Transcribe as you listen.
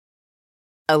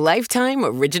a Lifetime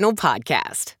Original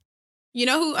Podcast. You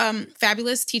know who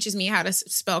Fabulous teaches me how to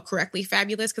spell correctly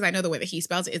fabulous? Because I know the way that he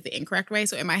spells it is the incorrect way.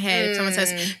 So in my head, if someone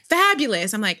says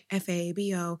fabulous, I'm like,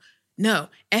 F-A-B-O. No,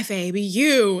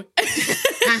 F-A-B-U.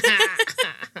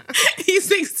 He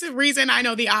thinks the reason I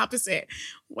know the opposite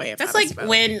way of That's how to like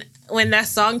spell when that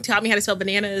song taught me how to spell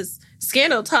bananas,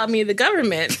 Scandal taught me the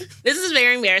government. This is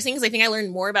very embarrassing because I think I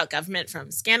learned more about government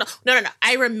from Scandal. No.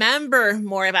 I remember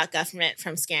more about government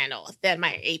from Scandal than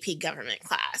my AP government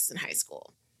class in high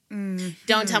school.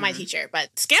 Don't tell my teacher,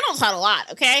 but Scandal taught a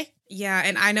lot, okay? Yeah,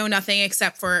 and I know nothing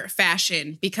except for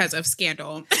fashion because of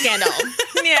Scandal. Scandal.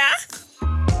 Yeah.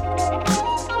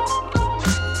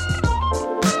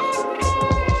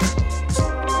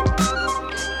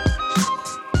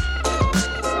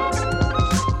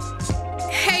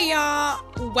 Hey, y'all.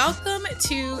 Welcome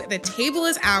to The Table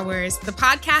is Ours, the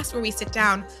podcast where we sit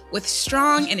down with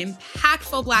strong and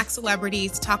impactful Black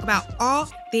celebrities to talk about all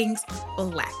things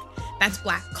Black. That's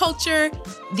Black culture,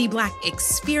 the Black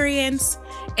experience,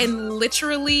 and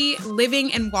literally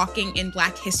living and walking in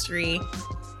Black history.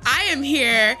 I am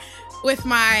here with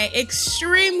my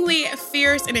extremely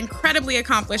fierce and incredibly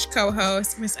accomplished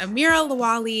co-host, Miss Amira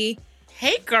Lawali.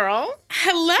 Hey, girl.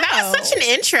 Hello. That was such an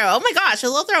intro. Oh my gosh, a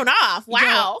little thrown off. Wow.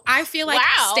 Yo, I feel like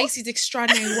Stacey's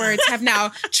extraordinary words have now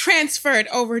transferred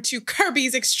over to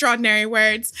Kirby's extraordinary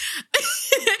words.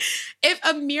 If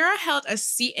Amira held a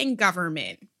seat in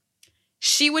government,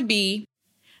 she would be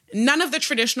none of the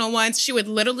traditional ones. She would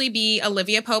literally be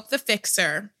Olivia Pope, the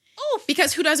fixer. Oh,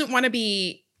 because who doesn't want to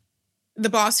be the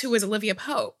boss who is Olivia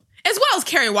Pope? As well as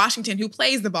Kerry Washington, who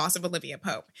plays the boss of Olivia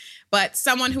Pope. But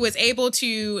someone who is able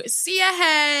to see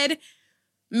ahead,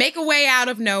 make a way out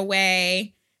of no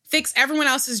way, fix everyone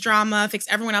else's drama, fix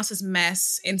everyone else's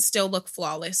mess, and still look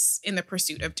flawless in the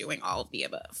pursuit of doing all of the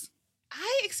above.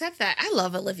 I accept that. I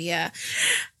love Olivia.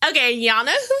 Okay, y'all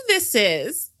know who this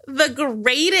is. The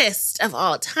greatest of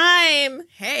all time.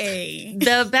 Hey.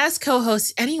 The best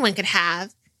co-host anyone could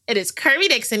have. It is Kirby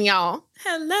Dixon, y'all.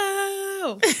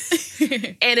 Hello.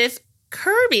 And if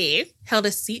Kirby held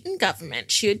a seat in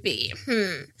government, she would be,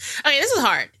 Okay, this is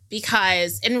hard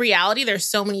because in reality, there's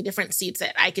so many different seats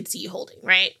that I could see you holding,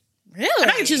 right? Really? I'm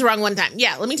not going to choose the wrong one time.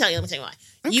 Yeah, let me tell you why.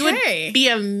 Okay. You would be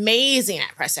amazing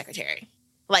at press secretary.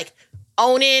 Like,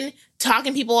 owning,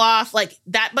 talking people off, like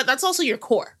that. But that's also your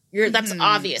core. That's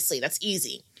obviously, that's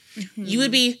easy. You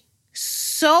would be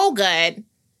so good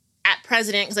at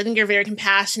president because I think you're very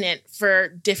compassionate for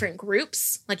different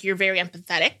groups. Like, you're very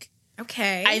empathetic.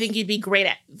 Okay. I think you'd be great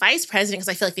at vice president because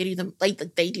I feel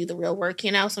like they do the real work,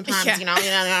 sometimes, Yeah. you know.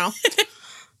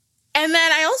 And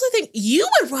then I also think you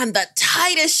would run the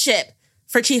tightest ship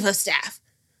for chief of staff.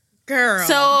 Girl.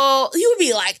 So you would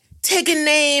be like taking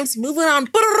names, moving on.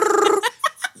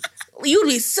 You would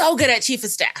be so good at chief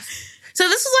of staff. So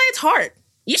this is why it's hard.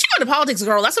 You should go to politics,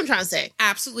 girl. That's what I'm trying to say.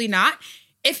 Absolutely not.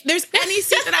 If there's any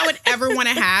seat that I would ever want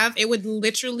to have, it would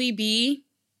literally be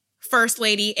First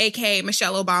Lady, aka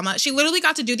Michelle Obama. She literally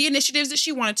got to do the initiatives that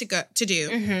she wanted to do.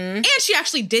 And she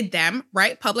actually did them,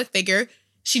 right? Public figure.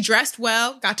 She dressed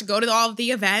well, got to go to all of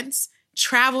the events,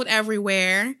 traveled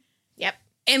everywhere. Yep.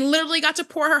 And literally got to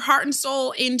pour her heart and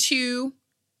soul into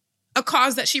a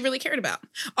cause that she really cared about.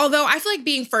 Although I feel like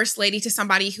being First Lady to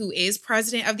somebody who is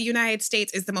president of the United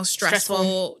States is the most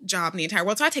stressful job in the entire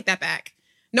world. So I take that back.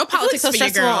 No politics for your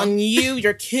girl. On you,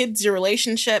 your kids, your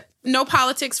relationship. No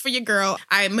politics for your girl.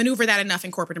 I maneuver that enough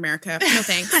in corporate America. No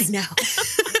thanks. I know.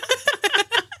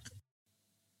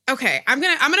 Okay, I'm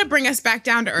gonna bring us back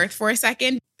down to earth for a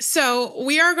second. So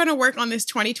we are gonna work on this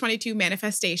 2022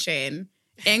 manifestation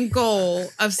and goal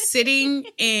of sitting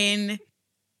in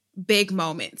big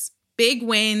moments, big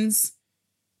wins,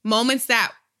 moments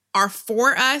that are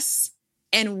for us,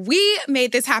 and we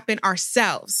made this happen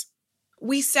ourselves.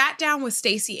 We sat down with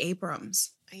Stacey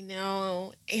Abrams. I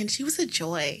know. And she was a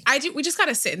joy. We just got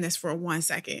to sit in this for 1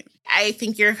 second. I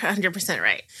think you're 100%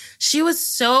 right. She was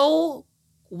so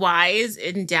wise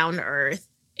and down to earth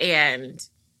and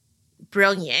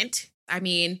brilliant. I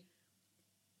mean,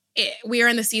 we are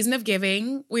in the season of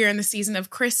giving. We are in the season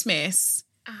of Christmas.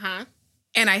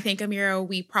 And I think, Amira,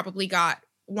 we probably got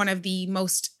one of the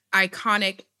most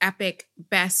iconic, epic,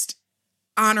 best,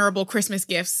 honorable Christmas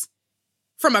gifts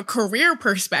from a career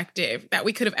perspective that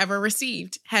we could have ever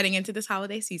received heading into this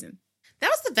holiday season. That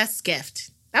was the best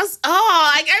gift. I'm still so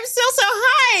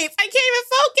hyped. I can't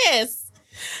even focus.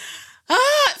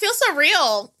 It feels so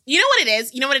real. You know what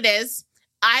it is?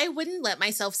 I wouldn't let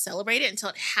myself celebrate it until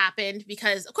it happened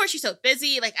because, of course, you're so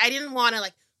busy. Like, I didn't want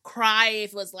to, cry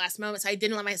if it was the last moment, so I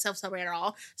didn't let myself celebrate at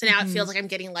all. So now it feels like I'm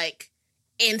getting,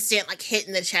 instant like hit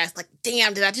in the chest. Like,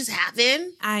 damn, did that just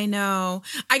happen? I know.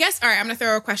 I guess, all right, I'm going to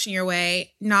throw a question your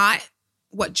way. Not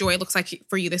what joy looks like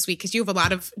for you this week, because you have a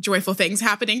lot of joyful things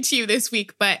happening to you this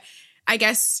week. But I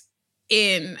guess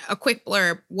in a quick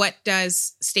blurb, what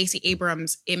does Stacey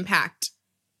Abrams' impact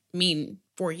mean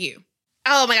for you?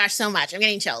 Oh my gosh, so much. I'm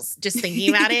getting chills just thinking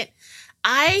about it.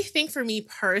 I think for me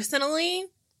personally,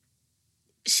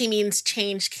 she means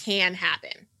change can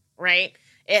happen, right?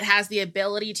 It has the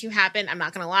ability to happen. I'm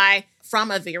not going to lie,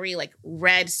 from a very like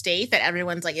red state that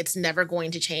everyone's like, it's never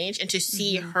going to change. And to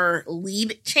see her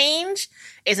lead change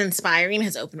is inspiring,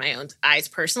 has opened my own eyes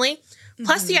personally.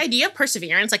 Plus the idea of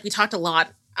perseverance, like we talked a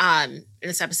lot in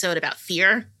this episode about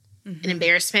fear and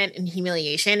embarrassment and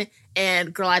humiliation.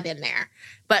 And girl, I've been there.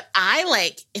 But I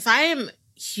like, if I am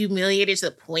humiliated to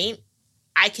the point,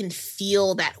 I can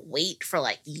feel that weight for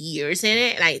like years in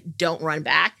it and I don't run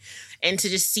back. And to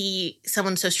just see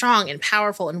someone so strong and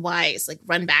powerful and wise, like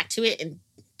run back to it and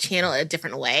channel it a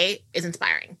different way is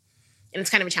inspiring. And it's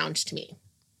kind of a challenge to me.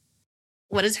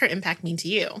 What does her impact mean to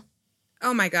you?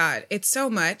 Oh my God, it's so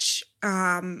much.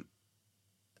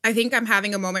 I think I'm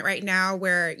having a moment right now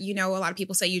where, you know, a lot of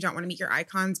people say you don't want to meet your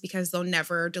icons because they'll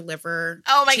never deliver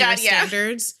to your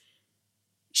standards.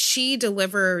 She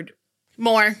delivered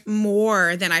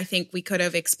more than I think we could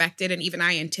have expected and even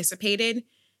I anticipated.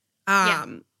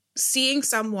 Seeing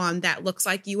someone that looks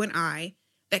like you and I,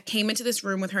 that came into this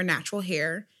room with her natural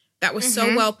hair, that was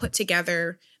so well put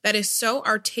together, that is so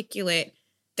articulate,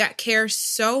 that cares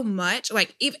so much.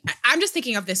 Like, even, I'm just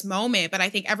thinking of this moment, but I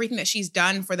think everything that she's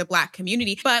done for the Black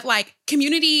community, but like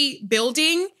community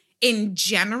building in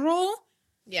general,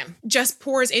 just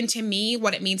pours into me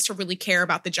what it means to really care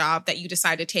about the job that you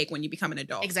decide to take when you become an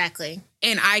adult. Exactly.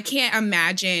 And I can't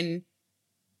imagine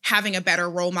having a better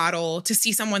role model to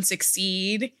see someone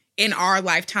succeed in our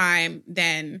lifetime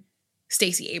than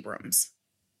Stacey Abrams.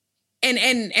 And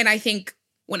I think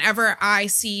whenever I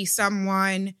see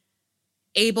someone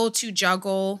able to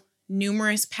juggle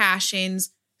numerous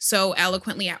passions so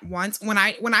eloquently at once, when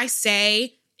I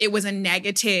say it was a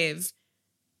negative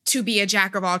to be a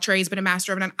jack of all trades but a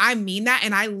master of none, I mean that,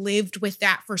 and I lived with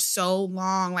that for so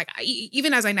long. Like,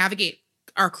 even as I navigate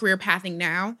our career pathing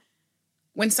now,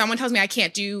 when someone tells me I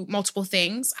can't do multiple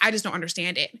things, I just don't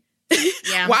understand it.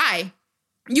 Yeah. Why?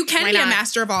 You can be a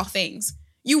master of all things.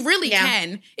 You really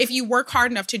can if you work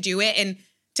hard enough to do it. And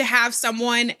to have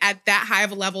someone at that high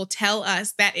of a level tell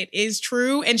us that it is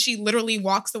true, and she literally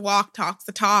walks the walk, talks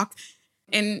the talk,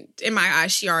 and in my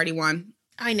eyes, she already won.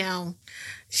 I know.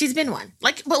 She's been one.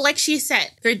 But like she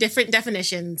said, there are different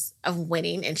definitions of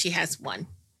winning, and she has won.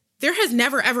 There has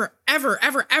never, ever, ever,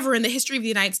 ever, ever in the history of the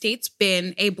United States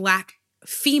been a Black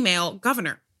female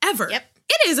governor. Ever. Yep.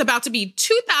 It is about to be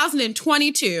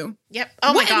 2022. Yep.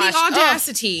 Oh my gosh. What in the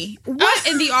audacity? Oh. What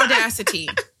in the audacity?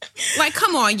 Like,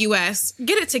 come on, US.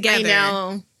 Get it together. I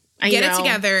know. Get it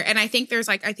together. And I think there's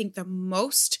the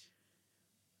most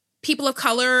people of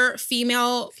color,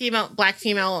 Black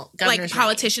female governors, like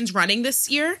politicians running this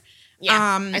year.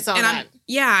 Yeah, I saw that.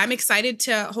 I'm excited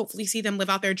to hopefully see them live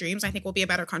out their dreams. I think we'll be a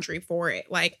better country for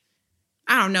it. Like,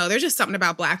 I don't know. There's just something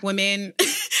about Black women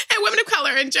and women of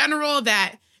color in general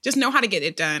that just know how to get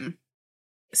it done.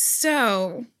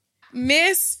 So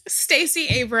Miss Stacey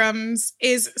Abrams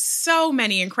is so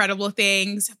many incredible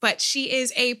things, but she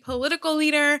is a political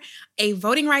leader, a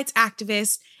voting rights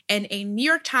activist, and a New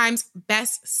York Times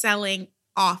best-selling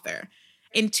author.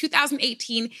 In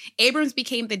 2018, Abrams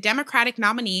became the Democratic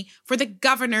nominee for the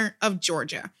governor of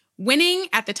Georgia, winning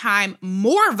at the time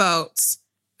more votes,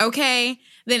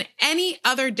 than any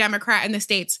other Democrat in the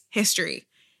state's history.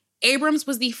 Abrams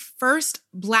was the first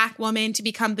Black woman to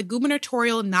become the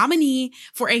gubernatorial nominee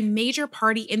for a major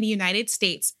party in the United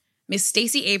States. Miss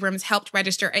Stacey Abrams helped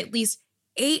register at least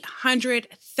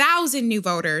 800,000 new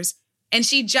voters, and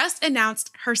she just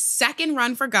announced her second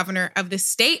run for governor of the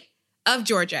state of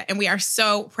Georgia, and we are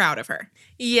so proud of her.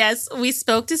 Yes, we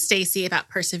spoke to Stacey about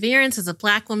perseverance as a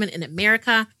Black woman in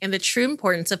America and the true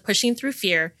importance of pushing through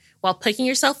fear while picking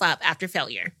yourself up after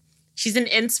failure. She's an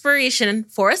inspiration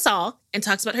for us all and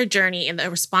talks about her journey and the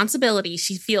responsibility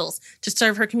she feels to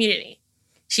serve her community.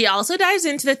 She also dives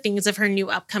into the themes of her new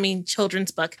upcoming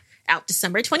children's book out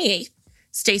December 28th,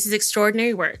 Stacey's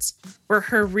Extraordinary Words, where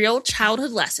her real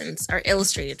childhood lessons are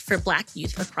illustrated for Black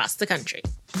youth across the country.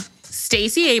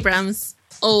 Stacey Abrams,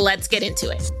 let's get into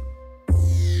it.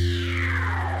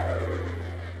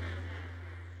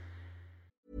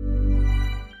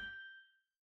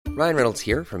 Ryan Reynolds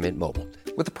here from Mint Mobile.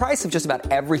 With the price of just about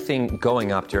everything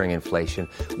going up during inflation,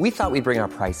 we thought we'd bring our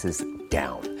prices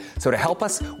down. So to help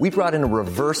us, we brought in a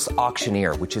reverse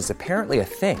auctioneer, which is apparently a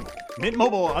thing. Mint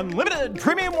Mobile Unlimited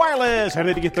Premium Wireless. How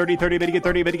to get 30, 30, bit to get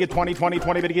 30, bit to get 20, 20,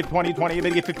 20, bit to get 20, 20, bit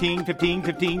to get 15, 15,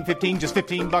 15, 15, just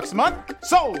 $15 a month?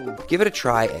 Sold! Give it a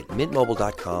try at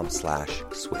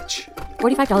mintmobile.com/switch.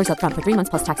 $45 up front for 3 months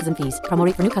plus taxes and fees. Promo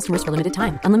rate for new customers for limited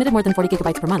time. Unlimited more than 40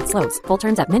 gigabytes per month. Slows full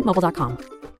terms at mintmobile.com.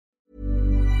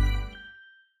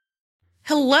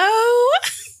 Hello.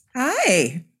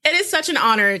 Hi. It is such an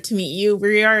honor to meet you.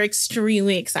 We are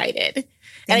extremely excited.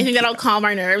 And I think that'll calm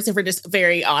our nerves if we're just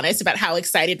very honest about how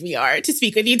excited we are to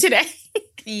speak with you today.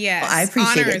 Yes. Well, I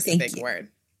appreciate honor it. is Thank a big you. word.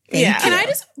 Yeah. Can I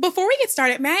just, before we get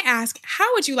started, may I ask,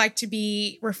 how would you like to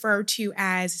be referred to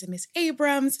as Miss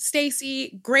Abrams,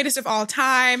 Stacey, greatest of all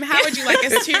time? How would you like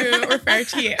us to refer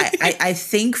to you? I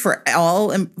think for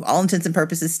all intents and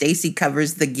purposes, Stacey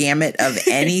covers the gamut of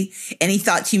any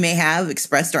thoughts you may have,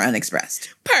 expressed or unexpressed.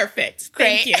 Perfect.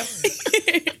 Thank you.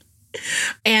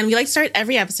 And we like to start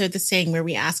every episode the same, where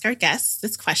we ask our guests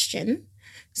this question.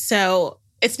 So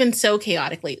it's been so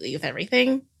chaotic lately with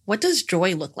everything. What does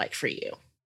joy look like for you?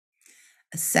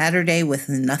 A Saturday with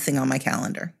nothing on my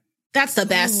calendar. That's the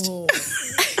best.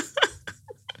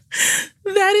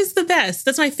 That is the best.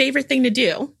 That's my favorite thing to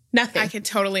do. Nothing. I can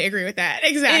totally agree with that.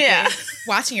 Exactly. Yeah.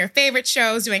 Watching your favorite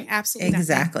shows, doing absolutely nothing.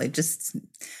 Exactly. Just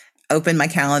open my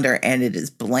calendar and it is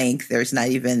blank. There's not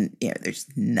even, there's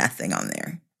nothing on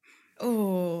there.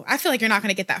 Oh, I feel like you're not going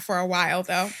to get that for a while,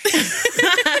 though.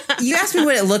 You asked me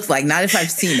what it looked like, not if I've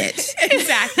seen it.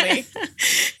 Exactly.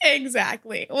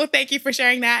 Exactly. Well, thank you for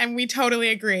sharing that. And we totally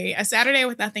agree. A Saturday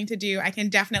with nothing to do, I can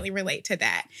definitely relate to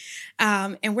that.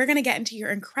 And we're going to get into your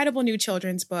incredible new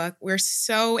children's book. We're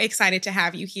so excited to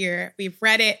have you here. We've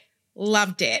read it.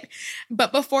 Loved it.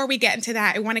 But before we get into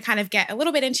that, I want to kind of get a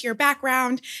little bit into your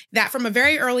background, that from a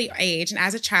very early age and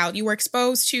as a child, you were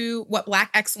exposed to what Black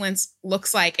excellence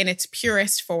looks like in its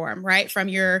purest form, right? From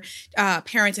your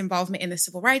parents' involvement in the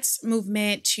civil rights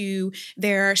movement to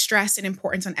their stress and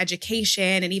importance on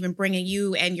education, and even bringing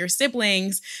you and your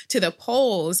siblings to the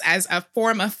polls as a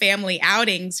form of family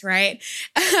outings, right?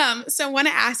 So I want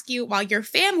to ask you, while your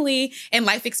family and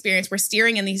life experience were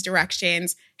steering in these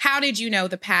directions, how did you know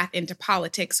the path into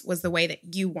politics was the way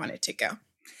that you wanted to go?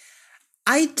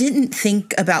 I didn't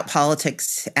think about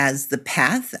politics as the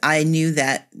path. I knew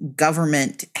that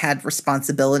government had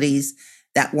responsibilities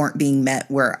that weren't being met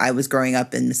where I was growing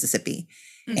up in Mississippi.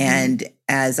 Mm-hmm. And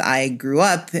as I grew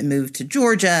up and moved to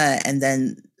Georgia, and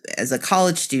then as a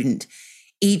college student,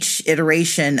 each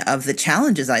iteration of the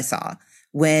challenges I saw,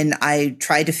 when I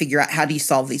tried to figure out how do you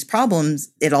solve these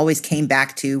problems, it always came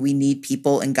back to we need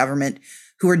people in government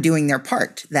who are doing their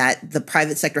part, that the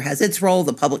private sector has its role,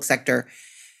 the public sector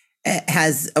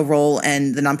has a role,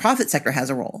 and the nonprofit sector has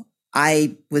a role.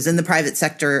 I was in the private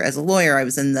sector as a lawyer. I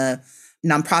was in the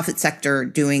nonprofit sector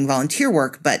doing volunteer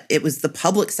work, but it was the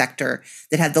public sector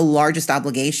that had the largest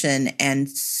obligation and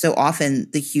so often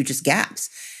the hugest gaps.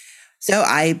 So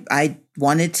I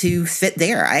wanted to fit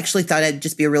there. I actually thought I'd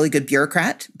just be a really good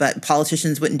bureaucrat, but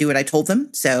politicians wouldn't do what I told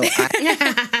them. So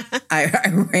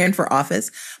I ran for office.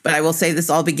 But I will say this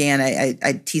all began,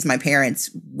 I teased my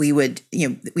parents. We would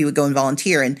go and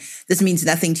volunteer. And this means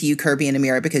nothing to you, Kirby and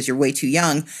Amira, because you're way too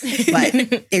young.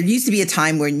 But there used to be a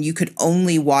time when you could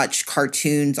only watch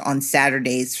cartoons on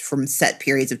Saturdays from set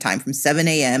periods of time, from 7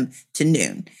 a.m. to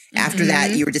noon. After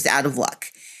that, you were just out of luck.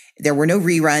 There were no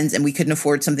reruns, and we couldn't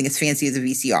afford something as fancy as a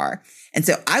VCR. And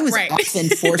so I was often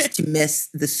forced to miss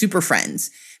the Super Friends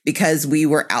because we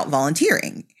were out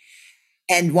volunteering.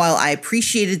 And while I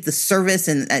appreciated the service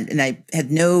and I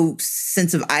had no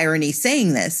sense of irony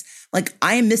saying this, like,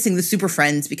 I am missing the Super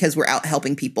Friends because we're out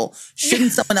helping people.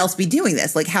 Shouldn't someone else be doing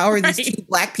this? Like, how are these 2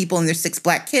 Black people and their 6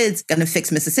 Black kids going to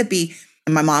fix Mississippi?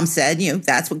 And my mom said,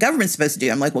 that's what government's supposed to do.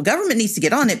 I'm like, well, government needs to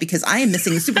get on it because I am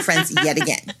missing the Super Friends yet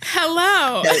again.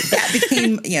 Hello. So that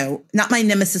became, not my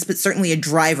nemesis, but certainly a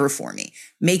driver for me,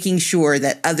 making sure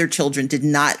that other children did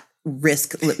not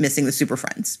risk missing the Super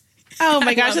Friends. Oh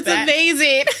my gosh, that's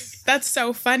amazing. That's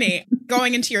so funny.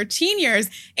 Going into your teen years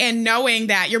and knowing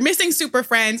that you're missing Super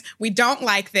Friends, we don't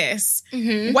like this.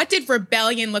 Mm-hmm. What did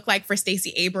rebellion look like for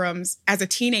Stacey Abrams as a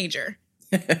teenager?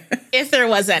 If there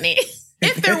was any.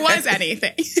 If there was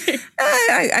anything.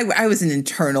 I was an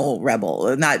internal rebel.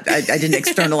 I didn't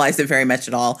externalize it very much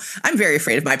at all. I'm very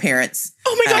afraid of my parents.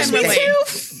 Oh my gosh, me too.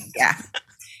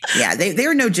 Yeah, they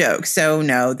were no joke. So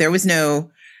no, there was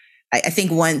no, I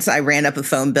think once I ran up a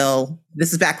phone bill.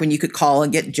 This is back when you could call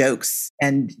and get jokes,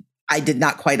 and I did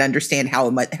not quite understand how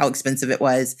expensive it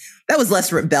was. That was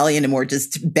less rebellion and more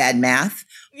just bad math.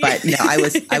 But no,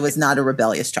 I was not a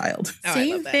rebellious child.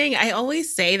 Same thing. I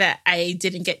always say that I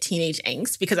didn't get teenage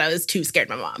angst because I was too scared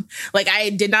of my mom. Like,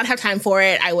 I did not have time for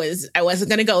it. I wasn't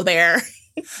going to go there.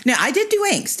 Now, I did do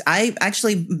angst.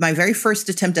 My very first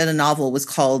attempt at a novel was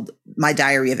called My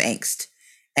Diary of Angst.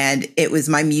 And it was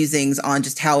my musings on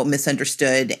just how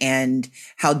misunderstood and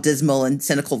how dismal and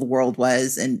cynical the world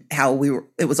was and how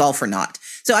it was all for naught.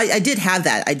 So I did have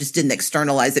that. I just didn't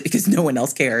externalize it because no one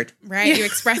else cared. Right. You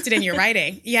expressed it in your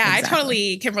writing. Yeah, exactly. I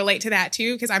totally can relate to that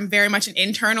too, because I'm very much an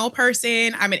internal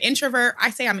person. I'm an introvert. I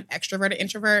say I'm an extroverted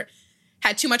introvert.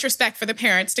 Had too much respect for the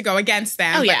parents to go against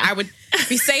them. But I would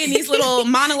be saying these little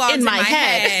monologues in my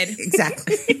head.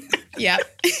 Exactly. Yeah.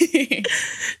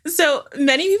 So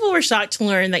many people were shocked to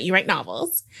learn that you write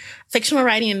novels. Fictional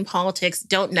writing and politics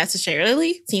don't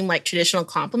necessarily seem like traditional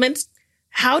complements.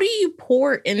 How do you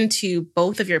pour into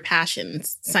both of your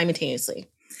passions simultaneously?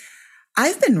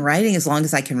 I've been writing as long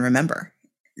as I can remember.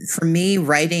 For me,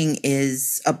 writing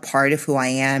is a part of who I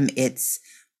am. It's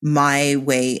my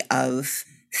way of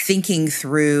thinking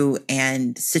through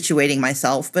and situating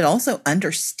myself, but also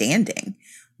understanding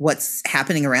what's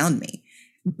happening around me.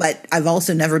 But I've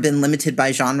also never been limited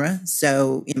by genre.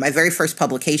 So my very first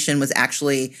publication was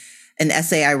actually an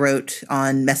essay I wrote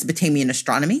on Mesopotamian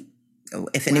astronomy.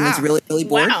 If anyone's really, really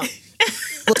bored. Wow.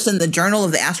 Published in the Journal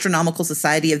of the Astronomical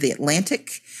Society of the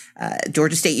Atlantic,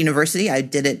 Georgia State University. I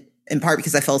did it in part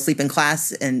because I fell asleep in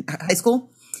class in high school.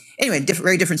 Anyway,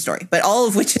 very different story. But all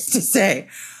of which is to say,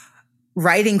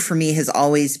 writing for me has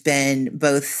always been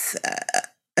both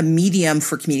a medium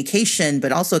for communication,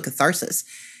 but also a catharsis.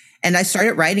 And I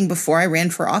started writing before I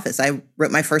ran for office. I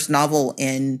wrote my first novel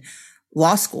in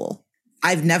law school.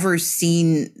 I've never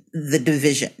seen the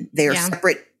division. They are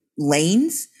separate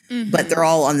lanes, but they're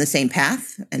all on the same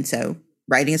path. And so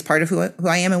writing is part of who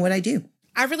I am and what I do.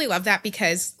 I really love that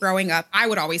because growing up, I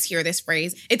would always hear this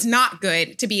phrase, it's not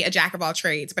good to be a jack of all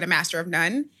trades, but a master of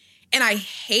none. And I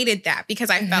hated that because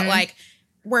I felt like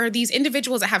where these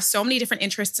individuals that have so many different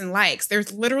interests and likes,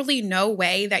 there's literally no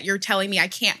way that you're telling me I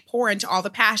can't pour into all the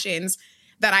passions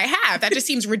that I have. That just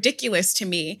seems ridiculous to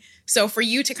me. So for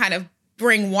you to kind of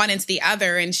bring one into the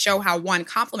other and show how one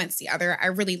complements the other, I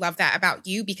really love that about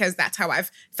you because that's how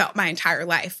I've felt my entire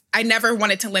life. I never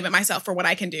wanted to limit myself for what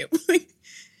I can do.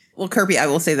 Well, Kirby, I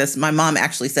will say this. My mom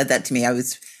actually said that to me. I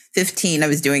was 15. I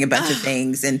was doing a bunch of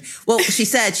things. And well, she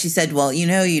said, well,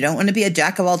 you don't want to be a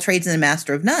jack of all trades and a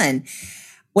master of none.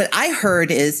 What I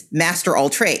heard is master all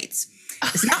trades.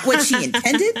 It's not what she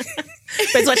intended. But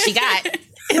it's what she got.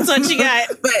 It's what she got.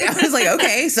 But I was like,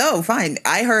 okay, so fine.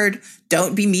 I heard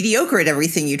don't be mediocre at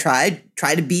everything you try.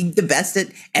 Try to be the best at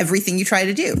everything you try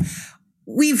to do.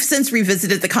 We've since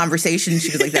revisited the conversation.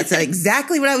 She was like, that's not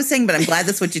exactly what I was saying, but I'm glad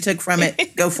that's what you took from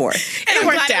it. Go for it. And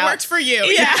I'm glad it worked for you.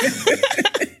 Yeah.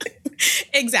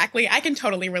 Exactly. I can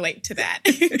totally relate to that.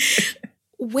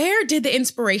 Where did the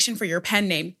inspiration for your pen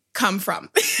name come from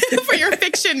for your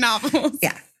fiction novels?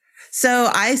 Yeah.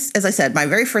 So as I said, my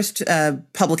very first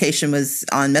publication was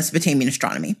on Mesopotamian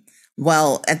astronomy.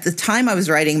 Well, at the time I was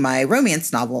writing my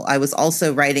romance novel, I was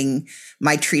also writing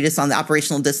my treatise on the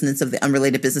operational dissonance of the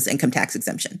unrelated business income tax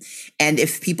exemption. And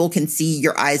if people can see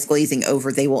your eyes glazing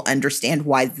over, they will understand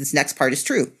why this next part is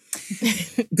true.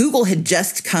 Google had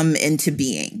just come into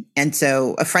being. And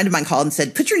so a friend of mine called and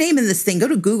said, put your name in this thing, go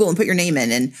to Google and put your name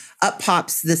in. And up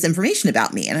pops this information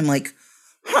about me. And I'm like,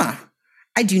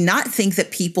 I do not think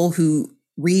that people who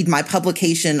read my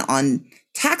publication on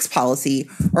tax policy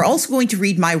are also going to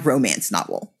read my romance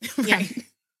novel. Right.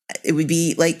 It would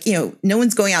be like, no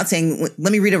one's going out saying,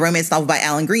 let me read a romance novel by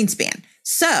Alan Greenspan.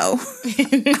 So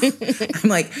I'm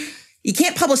like, you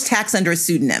can't publish tax under a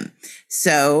pseudonym.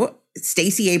 So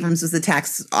Stacey Abrams was the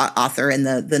tax author and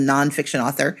the nonfiction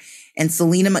author. And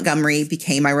Selena Montgomery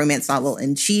became my romance novel.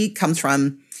 And she comes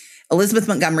from Elizabeth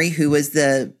Montgomery, who was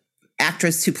the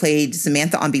actress who played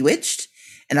Samantha on Bewitched.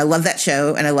 And I love that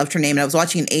show. And I loved her name. And I was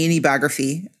watching an A&E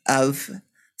biography of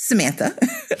Samantha.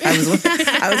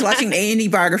 I was watching an A&E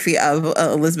biography of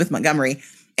Elizabeth Montgomery.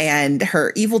 And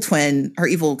her evil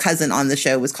cousin on the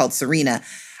show was called Serena.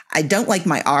 I don't like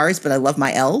my R's, but I love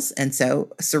my L's. And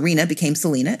so Serena became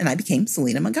Selena, and I became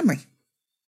Selena Montgomery.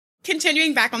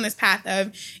 Continuing back on this path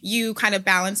of you kind of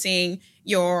balancing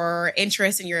your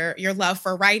interest and your love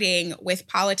for writing with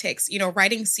politics,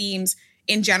 writing seems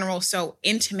in general so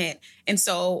intimate and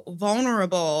so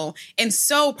vulnerable and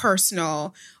so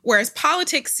personal, whereas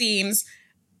politics seems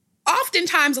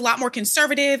oftentimes a lot more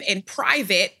conservative and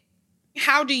private.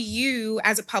 How do you,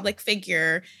 as a public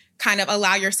figure, kind of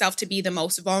allow yourself to be the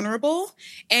most vulnerable?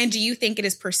 And do you think it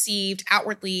is perceived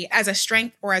outwardly as a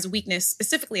strength or as a weakness,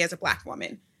 specifically as a Black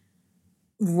woman?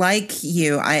 like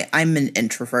you, I'm an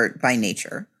introvert by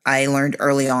nature. I learned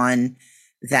early on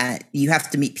that you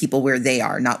have to meet people where they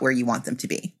are, not where you want them to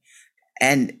be.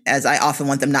 And as I often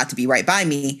want them not to be right by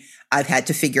me, I've had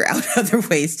to figure out other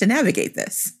ways to navigate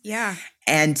this. Yeah.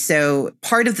 And so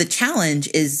part of the challenge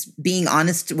is being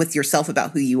honest with yourself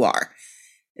about who you are,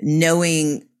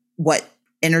 knowing what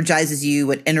energizes you,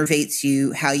 what innervates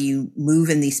you, how you move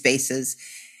in these spaces,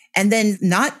 and then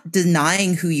not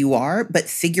denying who you are, but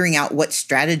figuring out what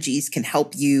strategies can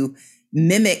help you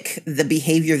mimic the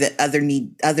behavior that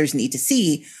others need to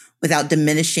see without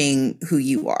diminishing who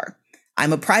you are.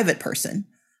 I'm a private person,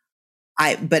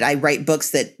 but I write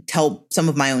books that tell some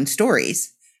of my own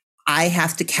stories. I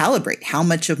have to calibrate how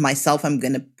much of myself I'm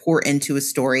going to pour into a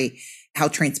story, how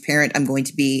transparent I'm going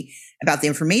to be about the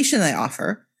information I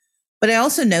offer. But I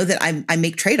also know that I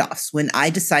make trade-offs. When I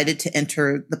decided to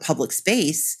enter the public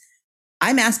space,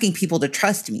 I'm asking people to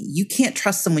trust me. You can't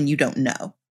trust someone you don't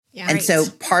know. Yeah, and right. so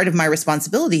part of my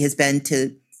responsibility has been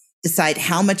to decide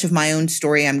how much of my own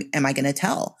story am I going to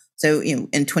tell. So, in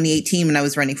 2018, when I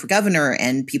was running for governor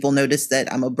and people noticed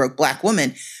that I'm a broke Black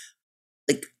woman,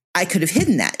 like I could have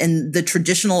hidden that. And the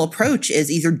traditional approach is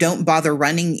either don't bother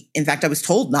running. In fact, I was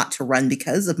told not to run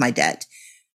because of my debt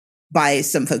by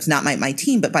some folks, not my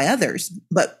team, but by others.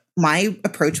 But my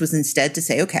approach was instead to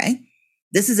say, okay,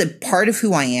 this is a part of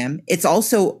who I am. It's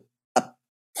also a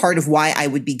part of why I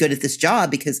would be good at this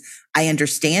job, because I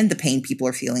understand the pain people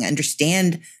are feeling. I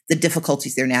understand the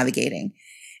difficulties they're navigating.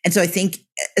 And so I think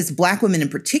as Black women in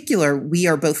particular, we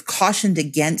are both cautioned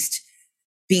against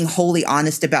being wholly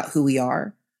honest about who we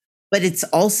are, but it's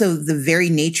also the very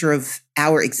nature of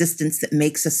our existence that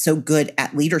makes us so good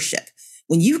at leadership.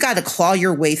 When you've got to claw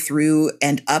your way through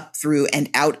and up through and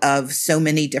out of so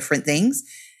many different things,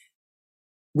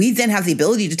 we then have the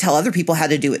ability to tell other people how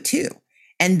to do it too.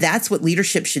 And that's what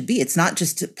leadership should be. It's not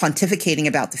just pontificating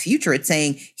about the future. It's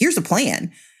saying, here's a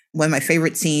plan. One of my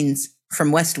favorite scenes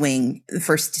from West Wing, the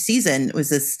first season, was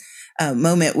this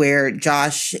moment where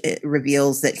Josh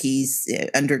reveals that he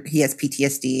has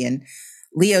PTSD, and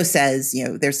Leo says,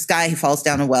 there's this guy who falls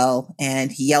down a well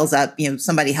and he yells up,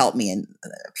 somebody help me. And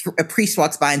a priest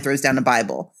walks by and throws down a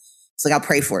Bible. It's like, I'll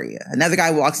pray for you. Another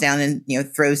guy walks down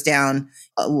and, throws down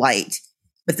a light.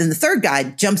 But then the third guy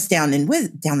jumps down there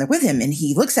with him, and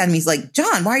he looks at him. He's like,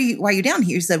 John, why are you down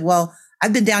here? He said, well,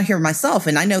 I've been down here myself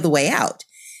and I know the way out.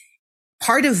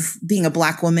 Part of being a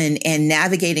Black woman and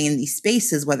navigating in these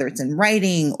spaces, whether it's in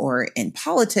writing or in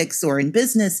politics or in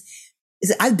business, is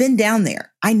that I've been down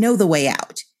there. I know the way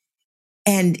out.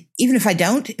 And even if I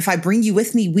don't, if I bring you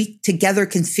with me, we together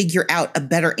can figure out a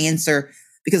better answer,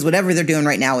 because whatever they're doing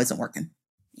right now isn't working.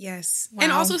 Yes. Wow.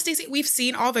 And also, Stacey, we've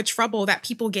seen all the trouble that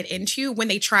people get into when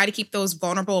they try to keep those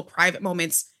vulnerable private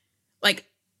moments like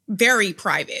very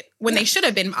private, when they should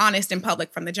have been honest in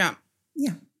public from the jump.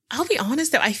 Yeah. I'll be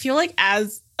honest, though. I feel like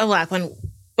as a Black one,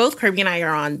 both Kirby and I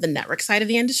are on the network side of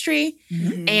the industry,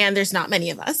 and there's not many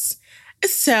of us.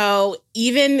 So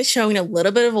even showing a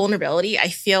little bit of vulnerability, I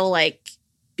feel like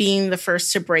being the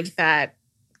first to break that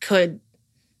could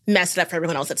mess it up for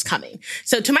everyone else that's coming.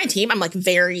 So to my team, I'm like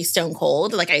very stone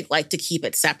cold. Like I like to keep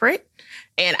it separate.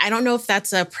 And I don't know if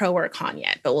that's a pro or a con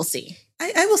yet, but we'll see.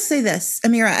 I will say this,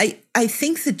 Amira, I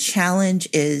think the challenge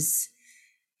is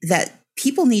that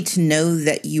people need to know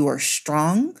that you are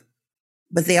strong,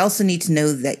 but they also need to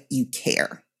know that you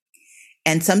care.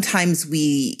 And sometimes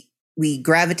we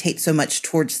gravitate so much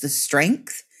towards the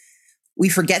strength, we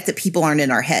forget that people aren't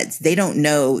in our heads. They don't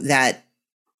know that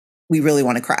we really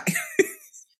want to cry.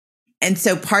 And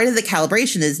so part of the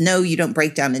calibration is, no, you don't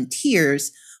break down in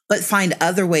tears, but find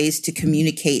other ways to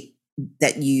communicate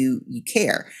that you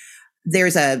care.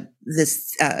 There's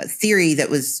this theory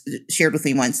that was shared with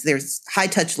me once. There's high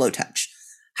touch, low touch.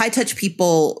 High touch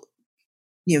people,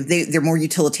 they're more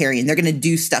utilitarian. They're going to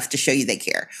do stuff to show you they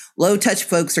care. Low touch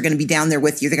folks are going to be down there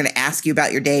with you. They're going to ask you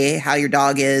about your day, how your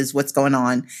dog is, what's going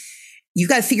on. You've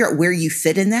got to figure out where you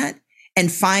fit in that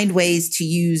and find ways to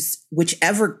use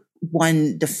whichever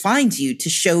one defines you to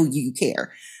show you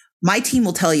care. My team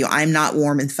will tell you I'm not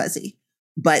warm and fuzzy,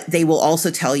 but they will also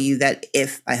tell you that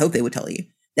I hope they would tell you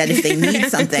that if they need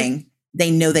something, they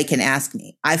know they can ask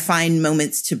me. I find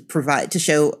moments to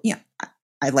show,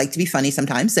 I like to be funny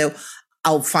sometimes. So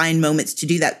I'll find moments to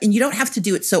do that. And you don't have to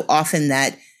do it so often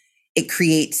that it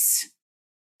creates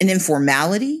an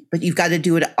informality, but you've got to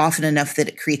do it often enough that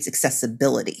it creates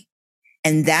accessibility.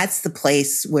 And that's the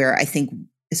place where I think,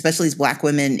 especially as Black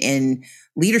women in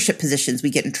leadership positions, we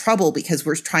get in trouble because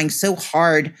we're trying so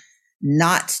hard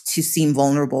not to seem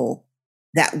vulnerable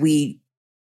that we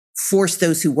force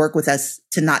those who work with us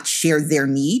to not share their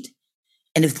need.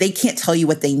 And if they can't tell you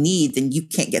what they need, then you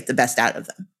can't get the best out of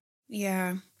them.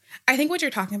 Yeah. I think what you're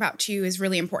talking about too is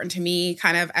really important to me,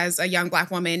 kind of as a young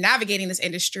Black woman navigating this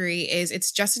industry. Is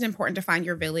it's just as important to find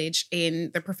your village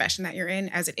in the profession that you're in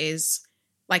as it is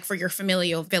like for your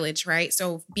familial village, right?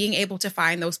 So being able to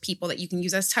find those people that you can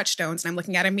use as touchstones, and I'm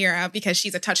looking at Amira because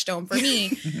she's a touchstone for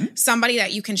me, somebody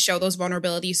that you can show those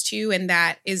vulnerabilities to and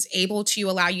that is able to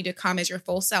allow you to come as your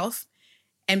full self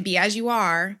and be as you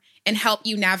are and help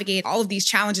you navigate all of these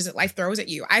challenges that life throws at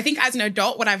you. I think as an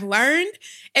adult, what I've learned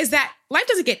is that life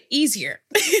doesn't get easier.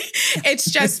 It's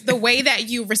just the way that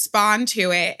you respond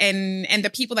to it and the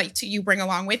people that you bring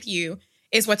along with you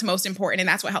is what's most important. And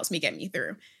that's what helps me get me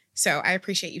through. So I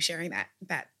appreciate you sharing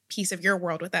that piece of your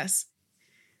world with us.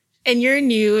 And your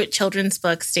new children's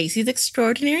book, Stacey's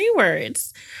Extraordinary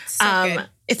Words. Good.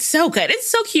 It's so good. It's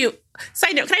so cute.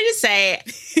 Side note, can I just say,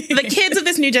 the kids of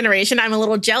this new generation, I'm a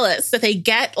little jealous that they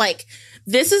get, like,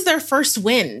 this is their first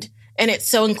wind. And it's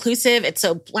so inclusive. It's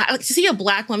so Black. Like, to see a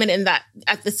Black woman in that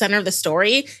at the center of the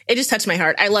story, it just touched my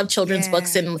heart. I love children's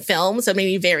books and films, so it made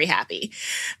me very happy.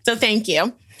 So thank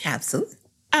you. Absolutely.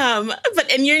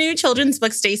 But in your new children's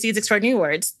book, Stacey's Extraordinary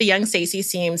Words, the young Stacey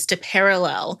seems to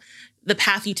parallel the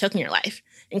path you took in your life,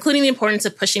 including the importance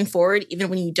of pushing forward even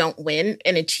when you don't win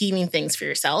and achieving things for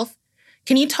yourself.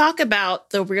 Can you talk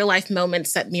about the real life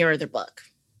moments that mirror the book?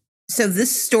 So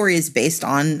this story is based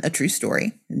on a true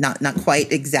story, not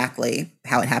quite exactly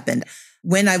how it happened.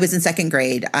 When I was in second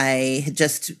grade, I'd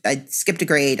skipped a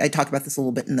grade. I talk about this a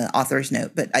little bit in the author's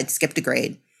note, but I'd skipped a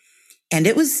grade. And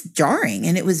it was jarring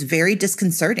and it was very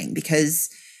disconcerting because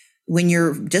when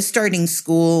you're just starting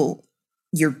school,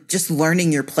 you're just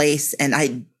learning your place. And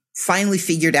I finally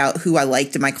figured out who I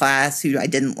liked in my class, who I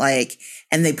didn't like,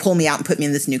 and they pull me out and put me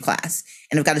in this new class.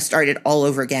 And I've got to start it all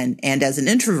over again. And as an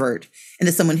introvert and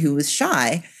as someone who was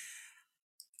shy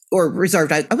or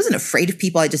reserved, I wasn't afraid of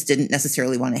people. I just didn't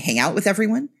necessarily want to hang out with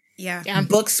everyone. Yeah.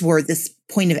 Books were this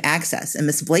point of access. And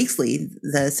Miss Blakesley,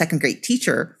 the second grade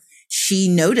teacher, she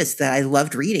noticed that I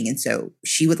loved reading. And so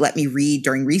she would let me read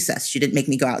during recess. She didn't make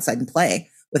me go outside and play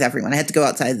with everyone. I had to go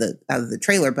outside out of the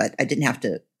trailer, but I didn't have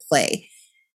to play.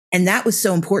 And that was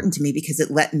so important to me because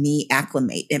it let me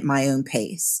acclimate at my own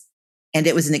pace. And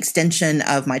it was an extension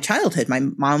of my childhood. My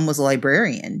mom was a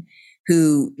librarian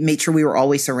who made sure we were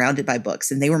always surrounded by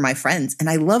books, and they were my friends. And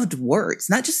I loved words,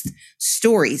 not just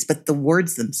stories, but the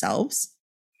words themselves.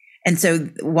 And so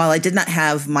while I did not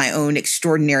have my own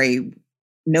extraordinary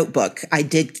notebook, I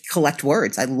did collect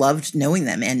words. I loved knowing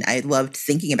them and I loved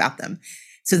thinking about them.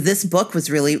 So this book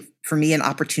was really, for me, an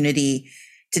opportunity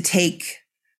to take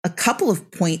a couple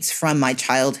of points from my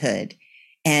childhood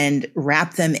and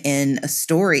wrap them in a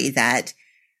story that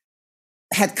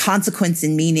had consequence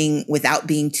and meaning without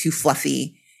being too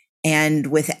fluffy and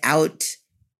without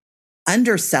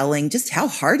underselling just how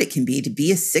hard it can be to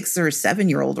be a 6 or a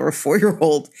 7-year-old or a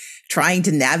 4-year-old trying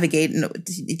to navigate,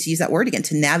 to use that word again,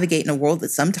 to navigate in a world that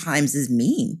sometimes is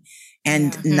mean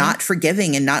and not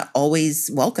forgiving and not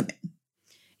always welcoming.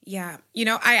 Yeah. You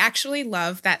know, I actually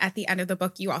love that at the end of the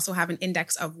book, you also have an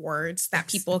index of words that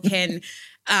people can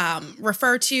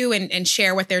refer to and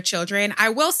share with their children. I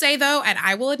will say, though, and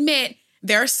I will admit,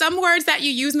 there are some words that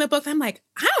you use in the book that I'm like,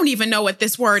 I don't even know what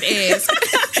this word is.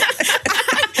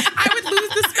 I would lose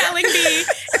the spelling bee,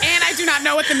 and I do not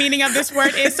know what the meaning of this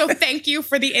word is. So thank you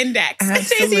for the index.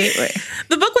 Absolutely.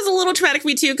 The book was a little traumatic for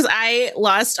me, too, because I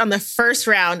lost on the first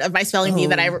round of my spelling bee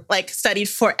that I studied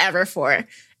forever for.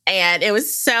 And it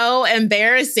was so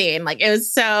embarrassing.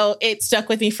 It stuck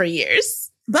with me for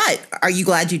years. But are you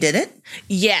glad you did it?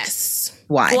 Yes.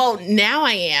 Why? Well, now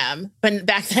I am. But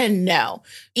back then, no.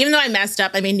 Even though I messed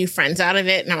up, I made new friends out of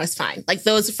it and I was fine. Like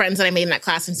those friends that I made in that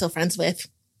class, I'm still friends with.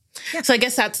 Yeah. So I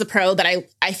guess that's the pro that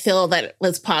I feel that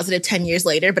was positive 10 years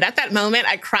later. But at that moment,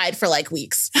 I cried for like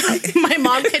weeks. My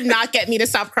mom could not get me to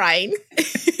stop crying.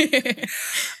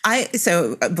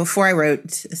 So before I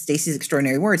wrote Stacey's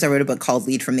Extraordinary Words, I wrote a book called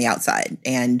Lead from the Outside.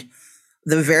 And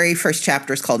the very first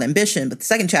chapter is called Ambition, but the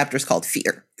second chapter is called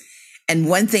Fear. And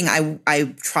one thing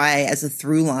I try as a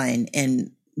through line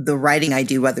in the writing I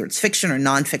do, whether it's fiction or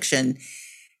nonfiction,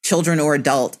 children or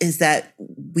adult, is that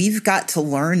we've got to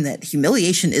learn that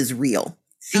humiliation is real.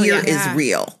 Fear is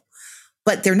real,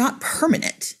 but they're not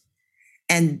permanent.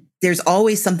 And there's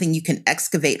always something you can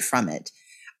excavate from it.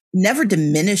 Never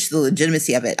diminish the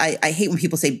legitimacy of it. I hate when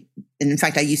people say, and in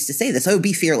fact, I used to say this,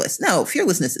 be fearless. No,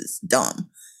 fearlessness is dumb.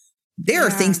 There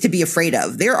are things to be afraid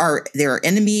of. There are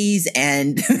enemies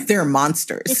and there are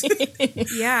monsters.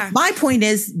 My point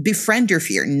is befriend your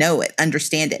fear, know it,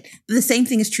 understand it. The same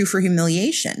thing is true for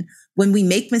humiliation. When we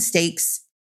make mistakes,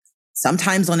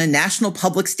 sometimes on a national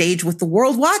public stage with the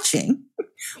world watching,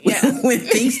 when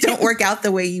things don't work out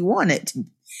the way you want it to.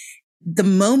 The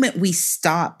moment we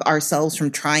stop ourselves from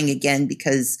trying again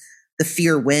because the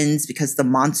fear wins, because the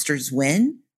monsters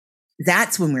win,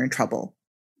 that's when we're in trouble.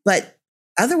 But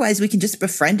otherwise, we can just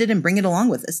befriend it and bring it along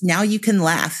with us. Now you can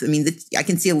laugh. I mean, I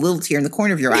can see a little tear in the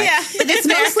corner of your eye, but it's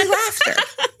mostly laughter.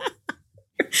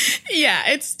 Yeah,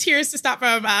 it's tears to stop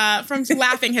from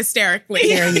laughing hysterically.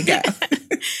 There you go.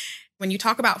 When you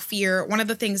talk about fear, one of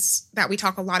the things that we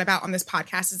talk a lot about on this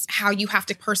podcast is how you have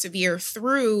to persevere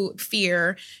through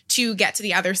fear to get to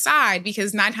the other side,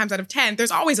 because 9 times out of 10, there's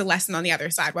always a lesson on the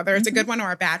other side, whether it's a good one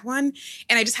or a bad one.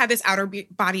 And I just had this outer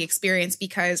body experience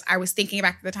because I was thinking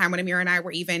back to the time when Amira and I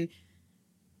were even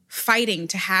fighting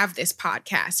to have this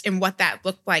podcast and what that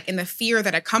looked like and the fear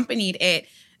that accompanied it.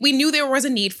 We knew there was a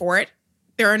need for it.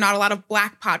 There are not a lot of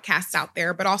Black podcasts out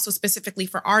there, but also specifically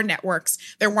for our networks,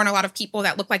 there weren't a lot of people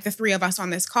that looked like the 3 of us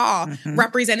on this call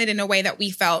represented in a way that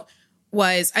we felt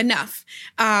was enough.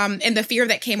 And the fear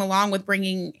that came along with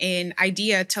bringing an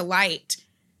idea to light.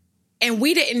 And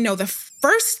we didn't know the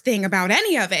first thing about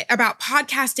any of it, about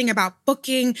podcasting, about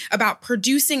booking, about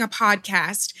producing a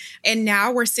podcast. And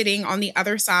now we're sitting on the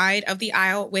other side of the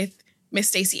aisle with Miss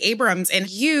Stacey Abrams, and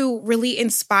you really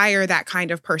inspire that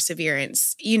kind of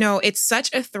perseverance. You know, it's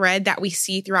such a thread that we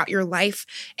see throughout your life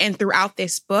and throughout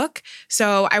this book.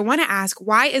 So I want to ask,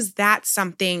 why is that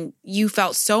something you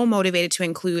felt so motivated to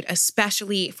include,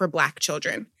 especially for Black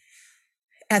children?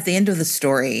 At the end of the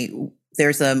story,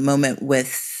 there's a moment with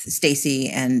Stacey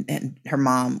and her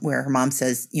mom where her mom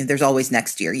says, you know, there's always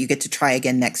next year. You get to try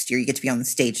again next year. You get to be on the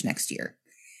stage next year.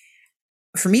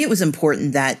 For me, it was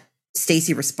important that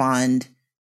Stacey respond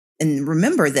and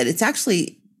remember that it's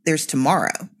actually, there's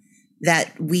tomorrow,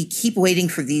 that we keep waiting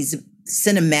for these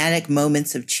cinematic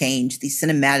moments of change, these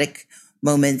cinematic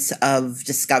moments of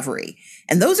discovery.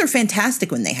 And those are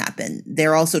fantastic when they happen.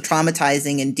 They're also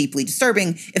traumatizing and deeply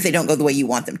disturbing if they don't go the way you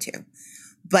want them to.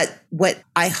 But what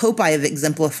I hope I have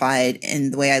exemplified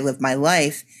in the way I live my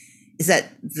life is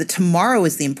that the tomorrow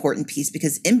is the important piece,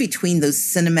 because in between those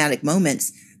cinematic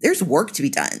moments, there's work to be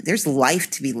done. There's life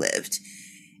to be lived.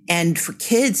 And for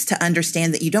kids to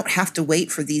understand that you don't have to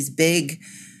wait for these big,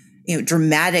 you know,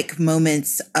 dramatic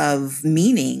moments of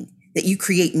meaning, that you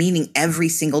create meaning every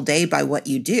single day by what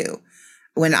you do.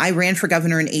 When I ran for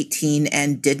governor in 2018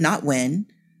 and did not win,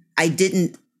 I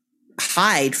didn't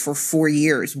hide for 4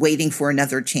 years waiting for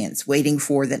another chance, waiting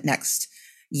for the next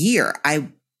year. I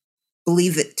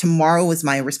believe that tomorrow was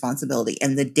my responsibility,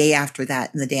 and the day after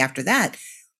that, and the day after that,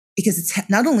 because it's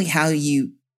not only how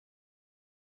you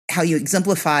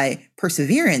exemplify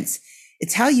perseverance,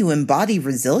 it's how you embody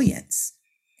resilience.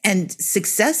 And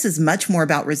success is much more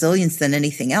about resilience than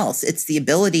anything else. It's the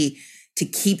ability to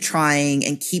keep trying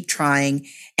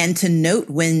and to note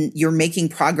when you're making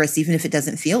progress, even if it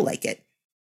doesn't feel like it.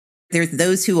 There's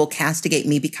those who will castigate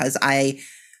me because I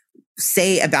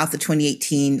say about the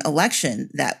 2018 election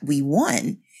that we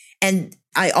won. And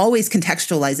I always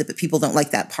contextualize it, but people don't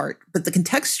like that part. But the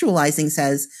contextualizing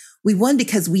says we won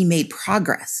because we made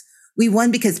progress. We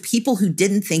won because people who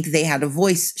didn't think they had a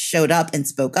voice showed up and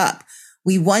spoke up.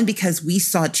 We won because we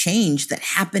saw change that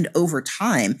happened over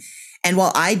time. And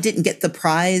while I didn't get the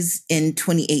prize in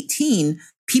 2018,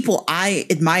 people I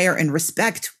admire and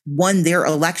respect won their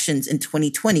elections in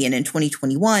 2020 and in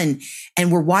 2021.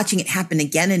 And we're watching it happen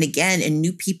again and again, and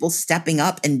new people stepping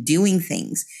up and doing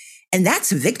things. And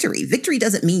that's victory. Victory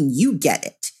doesn't mean you get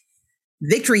it.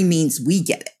 Victory means we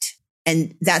get it.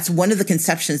 And that's one of the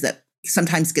conceptions that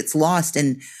sometimes gets lost.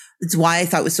 And it's why I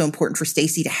thought it was so important for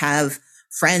Stacey to have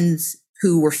friends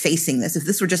who were facing this. If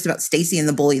this were just about Stacey and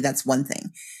the bully, that's one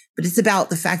thing. But it's about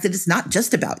the fact that it's not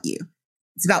just about you.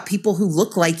 It's about people who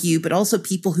look like you, but also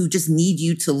people who just need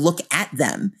you to look at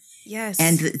them. Yes.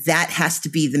 And that has to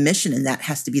be the mission, and that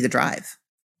has to be the drive.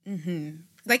 Mm-hmm.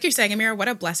 Like you're saying, Amira, what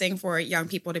a blessing for young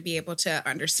people to be able to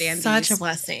understand such these a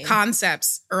blessing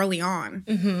concepts early on.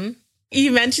 Mm-hmm.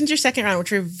 You mentioned your second round,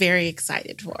 which we're very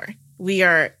excited for. We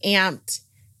are amped.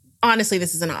 Honestly,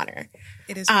 this is an honor.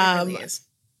 It is. It really is.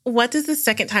 What does the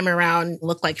second time around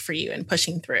look like for you in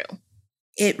pushing through?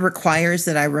 It requires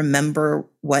that I remember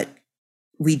what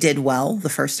we did well the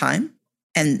first time.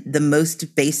 And the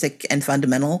most basic and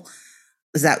fundamental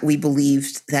was that we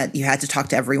believed that you had to talk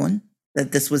to everyone,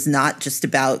 that this was not just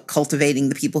about cultivating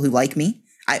the people who like me.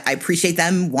 I appreciate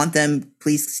them, want them,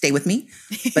 please stay with me.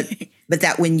 But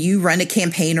that when you run a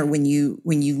campaign or when you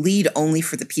lead only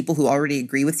for the people who already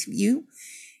agree with you,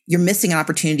 you're missing an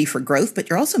opportunity for growth, but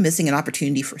you're also missing an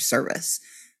opportunity for service.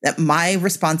 That my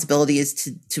responsibility is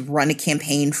to run a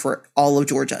campaign for all of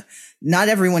Georgia, Not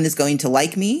everyone is going to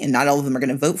like me and not all of them are going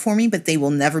to vote for me, but they will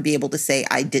never be able to say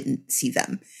I didn't see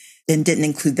them and didn't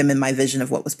include them in my vision of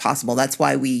what was possible. That's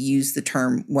why we use the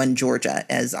term One Georgia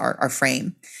as our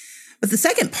frame. But the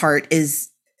second part is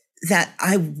that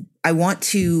I want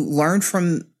to learn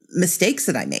from mistakes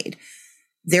that I made.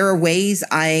 There are ways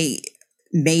I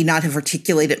may not have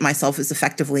articulated myself as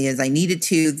effectively as I needed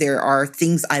to. There are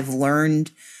things I've learned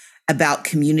about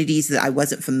communities that I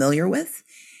wasn't familiar with.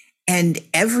 And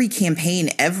every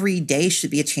campaign, every day should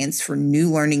be a chance for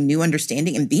new learning, new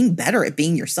understanding, and being better at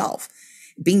being yourself,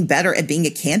 being better at being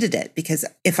a candidate. Because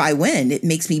if I win, it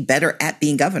makes me better at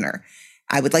being governor.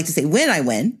 I would like to say when I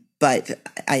win, but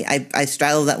I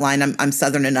straddle that line. I'm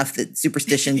Southern enough that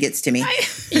superstition gets to me.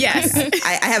 Yes.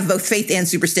 I have both faith and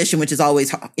superstition, which is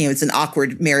always, it's an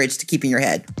awkward marriage to keep in your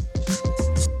head.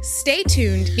 Stay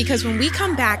tuned because when we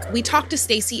come back, we talk to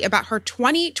Stacey about her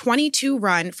 2022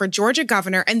 run for Georgia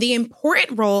governor and the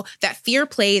important role that fear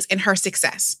plays in her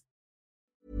success.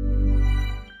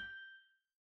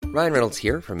 Ryan Reynolds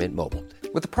here from Mint Mobile.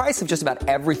 With the price of just about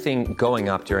everything going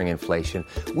up during inflation,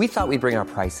 we thought we'd bring our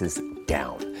prices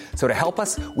down. So to help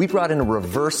us, we brought in a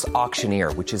reverse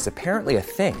auctioneer, which is apparently a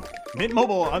thing. Mint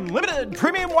Mobile Unlimited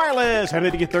Premium Wireless. How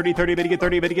to get 30, 30, bit to get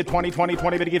 30, bit to get 20, 20,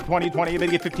 20, bit to get 20, 20, bit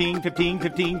to get 15, 15,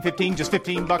 15, 15, just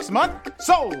 $15 a month?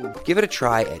 Sold! Give it a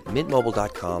try at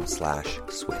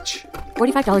mintmobile.com/switch.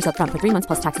 $45 up front for 3 months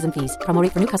plus taxes and fees. Promo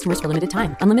rate for new customers for limited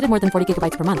time. Unlimited more than 40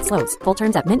 gigabytes per month. Slows full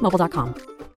terms at mintmobile.com.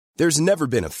 There's never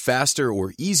been a faster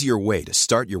or easier way to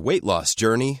start your weight loss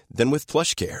journey than with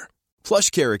PlushCare.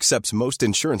 PlushCare accepts most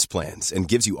insurance plans and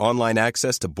gives you online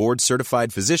access to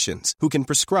board-certified physicians who can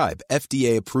prescribe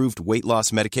FDA-approved weight loss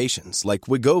medications like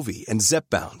Wegovy and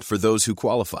Zepbound for those who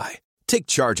qualify. Take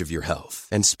charge of your health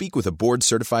and speak with a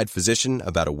board-certified physician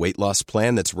about a weight loss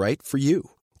plan that's right for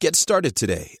you. Get started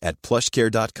today at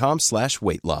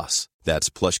plushcare.com/weight loss.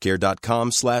 That's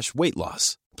plushcare.com/weight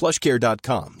loss.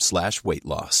 plushcare.com/weight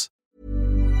loss.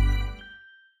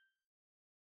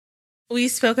 We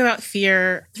spoke about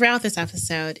fear throughout this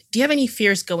episode. Do you have any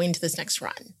fears going into this next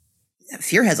run?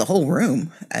 Fear has a whole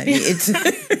room. I mean,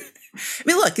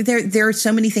 look, there are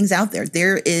so many things out there.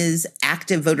 There is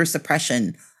active voter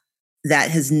suppression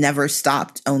that has never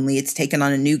stopped, only it's taken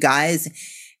on a new guise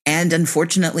and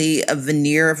unfortunately a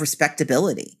veneer of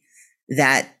respectability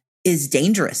that is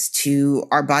dangerous to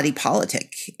our body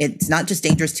politic. It's not just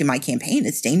dangerous to my campaign.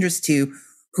 It's dangerous to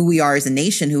who we are as a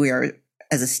nation, who we are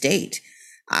as a state.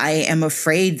 I am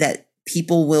afraid that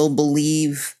people will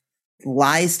believe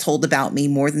lies told about me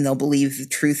more than they'll believe the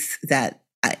truth that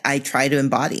I try to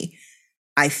embody.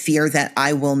 I fear that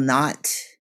I will not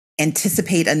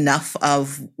anticipate enough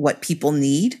of what people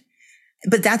need.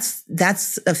 But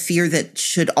that's a fear that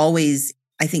should always,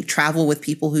 I think, travel with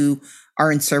people who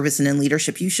are in service and in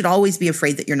leadership. You should always be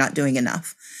afraid that you're not doing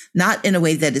enough, not in a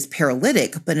way that is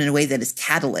paralytic, but in a way that is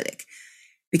catalytic.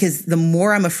 Because the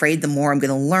more I'm afraid, the more I'm going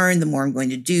to learn, the more I'm going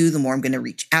to do, the more I'm going to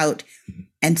reach out.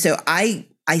 And so I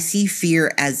see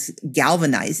fear as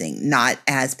galvanizing, not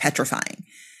as petrifying.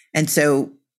 And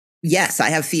so, yes, I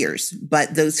have fears,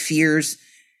 but those fears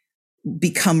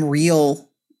become real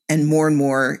and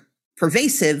more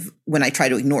pervasive when I try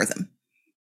to ignore them.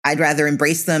 I'd rather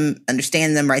embrace them,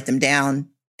 understand them, write them down,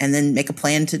 and then make a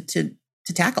plan to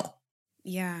tackle.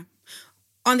 Yeah.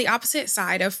 On the opposite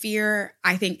side of fear,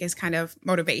 I think, is kind of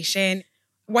motivation.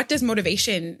 What does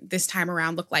motivation this time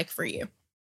around look like for you?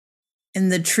 In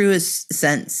the truest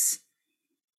sense,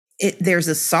 there's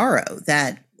a sorrow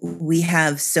that we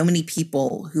have so many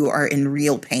people who are in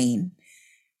real pain,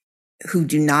 who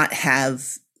do not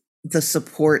have the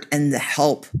support and the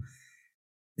help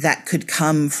that could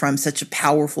come from such a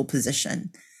powerful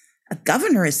position. A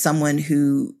governor is someone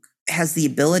who has the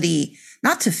ability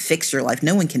not to fix your life.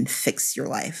 No one can fix your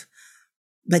life,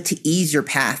 but to ease your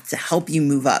path, to help you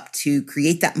move up, to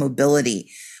create that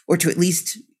mobility, or to at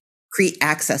least create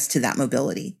access to that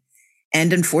mobility.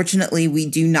 And unfortunately, we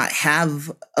do not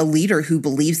have a leader who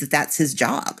believes that that's his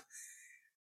job.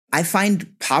 I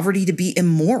find poverty to be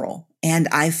immoral. And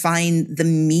I find the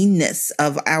meanness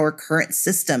of our current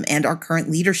system and our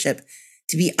current leadership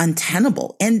to be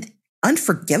untenable and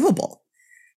unforgivable.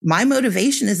 My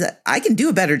motivation is that I can do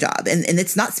a better job. And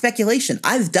it's not speculation.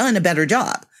 I've done a better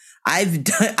job. I've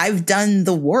done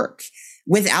the work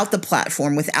without the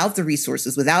platform, without the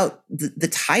resources, without the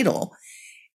title.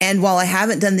 And while I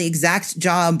haven't done the exact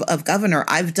job of governor,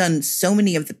 I've done so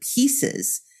many of the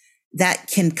pieces that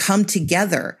can come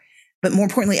together. But more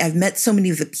importantly, I've met so many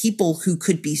of the people who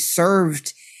could be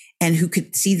served and who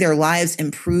could see their lives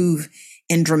improve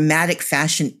in dramatic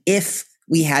fashion if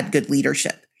we had good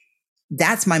leadership.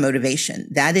 That's my motivation.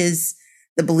 That is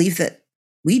the belief that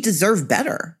we deserve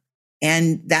better.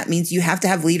 And that means you have to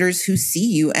have leaders who see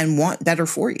you and want better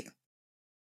for you.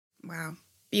 Wow.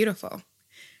 Beautiful.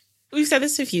 We've said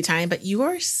this a few times, but you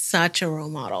are such a role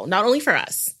model, not only for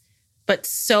us, but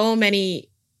so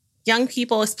many young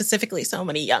people, specifically so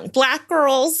many young Black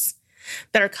girls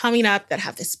that are coming up, that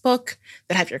have this book,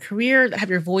 that have your career, that have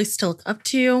your voice to look up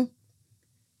to.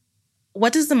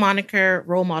 What does the moniker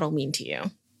role model mean to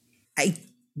you? I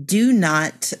do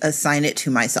not assign it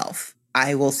to myself.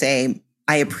 I will say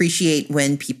I appreciate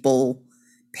when people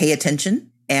pay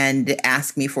attention and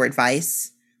ask me for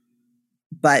advice.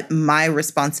 But my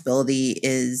responsibility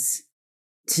is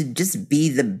to just be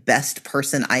the best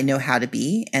person I know how to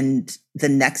be and the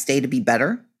next day to be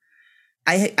better.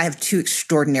 I have two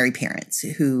extraordinary parents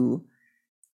who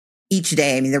each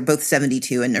day, I mean, they're both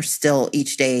 72 and they're still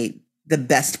each day the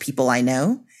best people I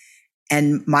know.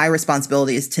 And my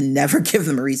responsibility is to never give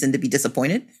them a reason to be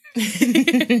disappointed.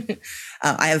 I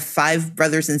have 5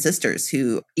 brothers and sisters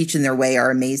who each in their way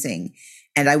are amazing.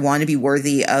 And I want to be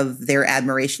worthy of their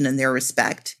admiration and their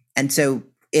respect. And so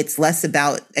it's less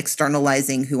about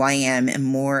externalizing who I am and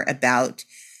more about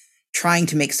trying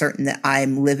to make certain that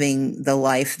I'm living the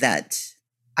life that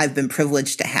I've been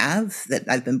privileged to have, that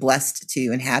I've been blessed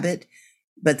to inhabit,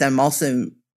 but that I'm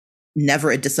also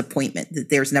never a disappointment, that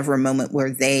there's never a moment where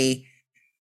they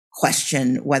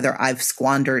question whether I've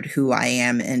squandered who I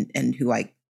am and who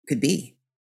I could be.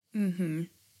 Mm-hmm.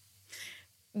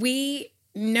 We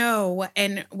know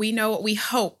what we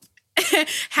hope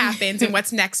happens and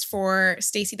what's next for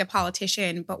Stacey the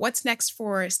politician, but what's next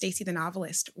for Stacey the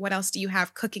novelist? What else do you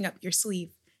have cooking up your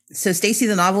sleeve? So Stacey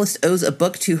the novelist owes a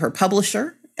book to her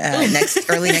publisher early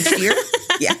next year.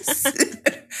 Yes.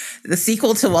 The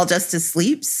sequel to While Justice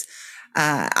Sleeps.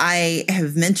 I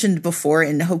have mentioned before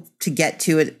and hope to get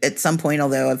to it at some point,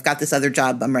 although I've got this other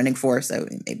job I'm running for, so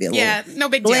maybe a little. No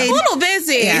big deal. A little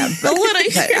busy. Yeah,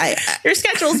 your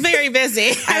schedule's very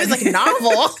busy. I was like,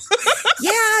 novel.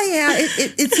 Yeah.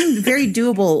 It seemed very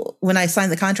doable when I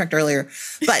signed the contract earlier,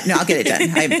 but no, I'll get it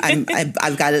done.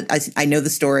 I've got it. I know the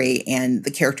story and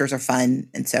the characters are fun,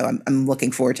 and so I'm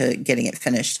looking forward to getting it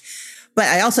finished. But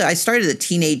I started a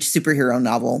teenage superhero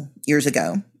novel years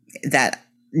ago that.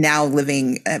 Now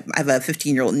I have a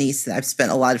 15-year-old niece that I've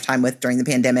spent a lot of time with during the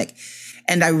pandemic.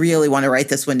 And I really want to write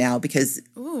this one now because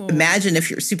imagine if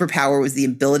your superpower was the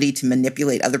ability to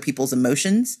manipulate other people's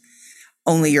emotions,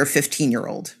 only you're a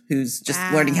 15-year-old who's just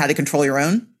learning how to control your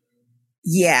own.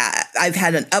 Yeah, I've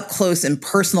had an up close and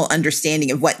personal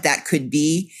understanding of what that could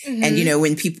be. Mm-hmm. And,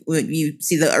 when you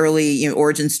see the early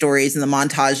origin stories and the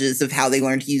montages of how they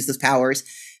learned to use those powers,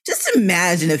 just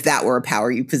imagine if that were a power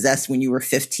you possessed when you were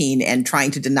 15 and trying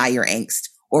to deny your angst,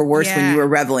 or worse, when you were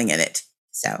reveling in it.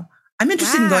 So I'm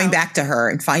interested in going back to her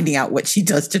and finding out what she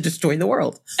does to destroy the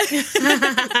world.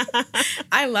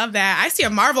 I love that. I see a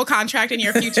Marvel contract in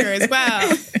your future as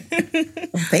well.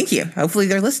 Well, thank you. Hopefully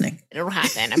they're listening. It'll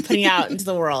happen. I'm putting it out into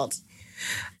the world.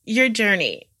 Your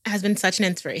journey has been such an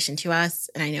inspiration to us,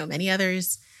 and I know many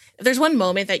others. If there's one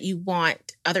moment that you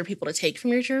want other people to take from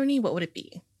your journey, what would it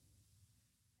be?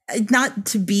 Not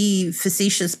to be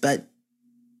facetious, but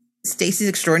Stacey's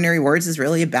Extraordinary Words is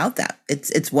really about that.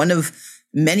 It's one of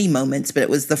many moments, but it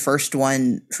was the first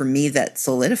one for me that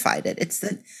solidified it. It's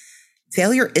that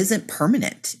failure isn't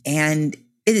permanent and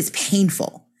it is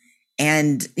painful.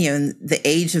 And, in the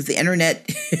age of the internet,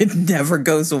 it never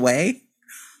goes away,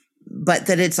 but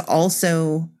that it's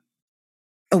also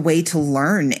a way to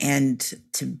learn and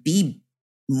to be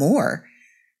more.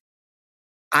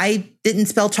 I didn't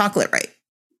spell chocolate right.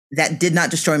 That did not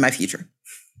destroy my future.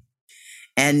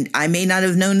 And I may not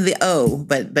have known the O,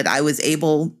 but I was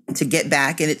able to get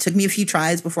back. And it took me a few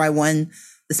tries before I won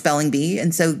the spelling bee.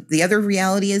 And so the other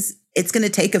reality is it's going to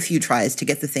take a few tries to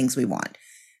get the things we want.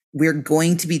 We're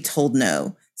going to be told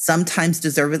no, sometimes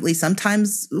deservedly,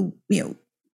 sometimes,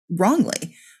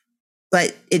 wrongly.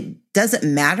 But it doesn't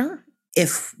matter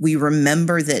if we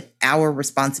remember that our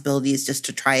responsibility is just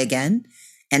to try again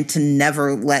and to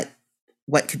never let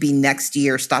what could be next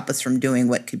year stop us from doing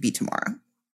what could be tomorrow.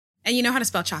 And you know how to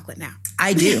spell chocolate now.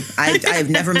 I do. I have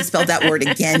never misspelled that word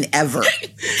again, ever.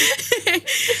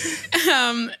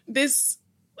 This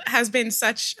has been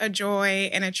such a joy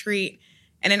and a treat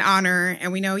and an honor.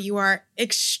 And we know you are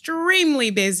extremely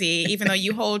busy, even though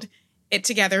you hold it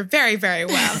together very, very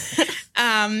well.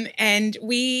 And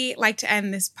we like to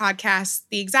end this podcast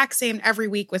the exact same every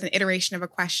week with an iteration of a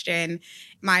question.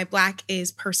 My Black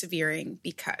is persevering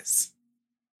because...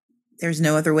 There's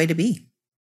no other way to be.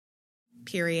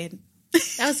 Period.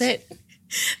 That was it.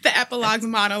 The epilogue's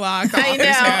monologue. I know.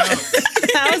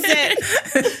 That was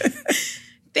it.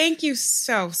 Thank you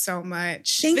so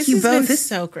much. Thank you both. This is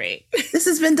so great. This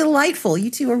has been delightful.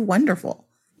 You two are wonderful.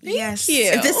 Yes. Thank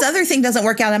you. If this other thing doesn't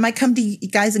work out, I might come to you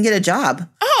guys and get a job.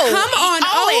 Oh, come on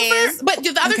always. over. But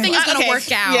the other thing is going to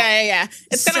work out. Yeah.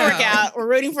 It's going to work out. We're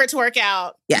rooting for it to work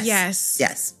out.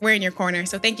 Yes. We're in your corner.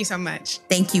 So thank you so much.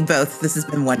 Thank you both. This has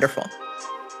been wonderful.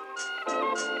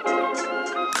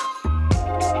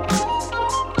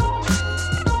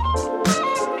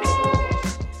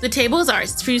 The Table is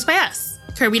Ours. It's produced by us,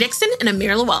 Kirby Dixon and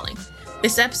Amir Llewellyn.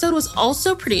 This episode was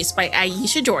also produced by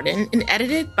Aisha Jordan and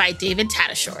edited by David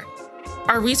Tadashore.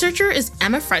 Our researcher is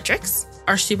Emma Fredericks.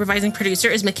 Our supervising producer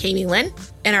is McKamey Lynn.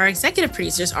 And our executive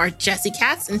producers are Jesse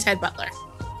Katz and Ted Butler.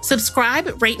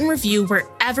 Subscribe, rate, and review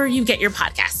wherever you get your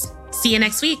podcasts. See you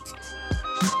next week.